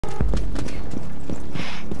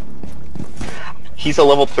He's a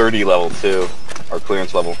level 30 level too, or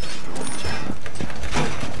clearance level.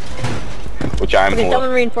 Which I'm. Okay,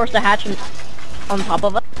 someone reinforce the hatch on top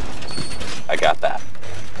of us. I got that.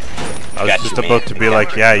 I was just about to be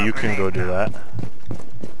like, yeah, you can go do that.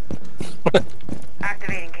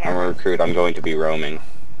 I'm a recruit. I'm going to be roaming.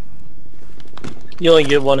 You only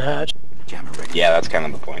get one hatch. Yeah, that's kind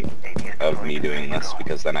of the point of me doing this,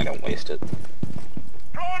 because then I don't waste it.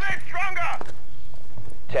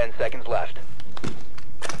 10 seconds left.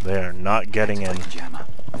 They are not getting in.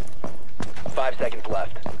 5 seconds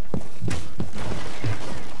left.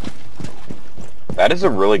 That is a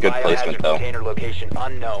really good placement, Biohazard though. container location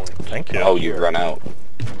unknown. Thank you. Oh, you've run out.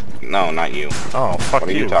 No, not you. Oh, fuck What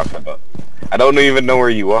are you. you talking about? I don't even know where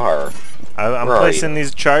you are. I'm Where are placing you?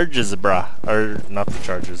 these charges, bruh. Or, not the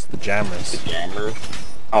charges, the jammers. The jammers?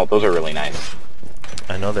 Oh, those are really nice.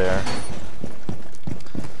 I know they are.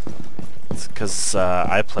 It's because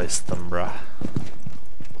I placed them, bruh.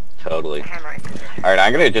 Totally. Alright,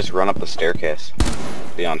 I'm gonna just run up the staircase.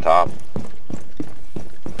 Be on top.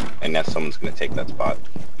 And now someone's gonna take that spot.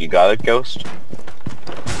 You got it, Ghost?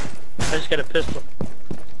 I just got a pistol.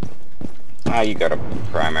 Ah, you got a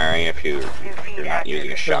primary if you're not using a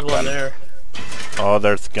There's shotgun. one there. Oh,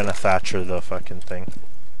 they're gonna Thatcher the fucking thing.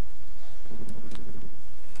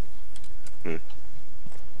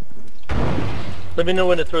 Let me know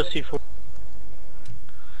when to throw C4.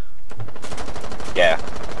 Yeah.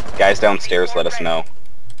 Guys downstairs, let us know.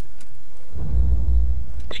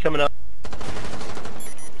 He's coming up.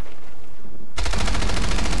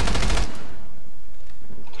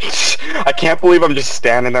 I can't believe I'm just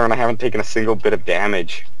standing there and I haven't taken a single bit of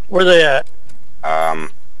damage. Where are they at?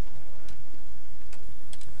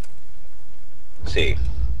 Let's see.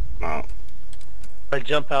 Well, I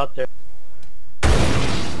jump out there.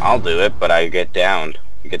 I'll do it, but I get downed.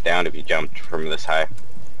 You get downed if you jumped from this high.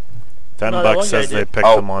 $10 No, that one says guy they did. picked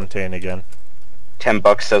the Montaigne again.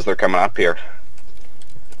 $10 says they're coming up here.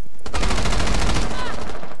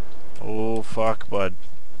 Oh, fuck, bud.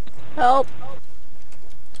 Help.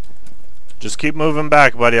 Just keep moving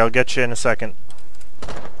back, buddy. I'll get you in a second.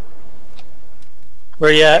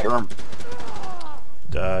 Where you at? Sure.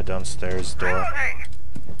 Downstairs door.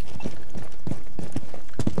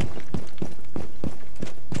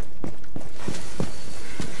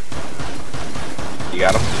 You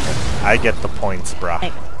got him? I get the points, brah.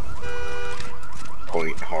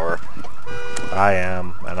 Point horror. I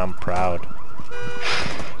am, and I'm proud.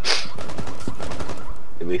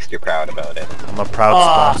 At least you're proud about it. I'm a proud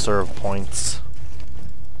sponsor of points.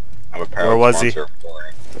 I'm a proud Where was he? sponsor for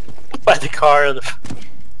it. By the car.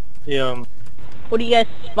 The What do you guys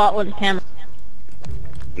spot with the camera?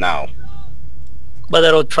 No. by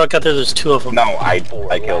that old truck out there. There's two of them. No, I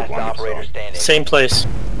killed one. Operator So. standing. Same place.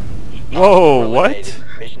 Whoa, what?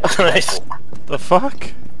 Mission Nice. successful. The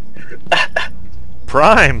fuck?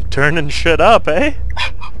 Prime, turning shit up, eh?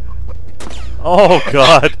 Oh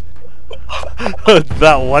god.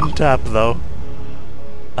 That one tap though.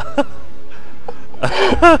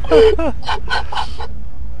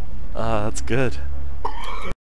 That's good.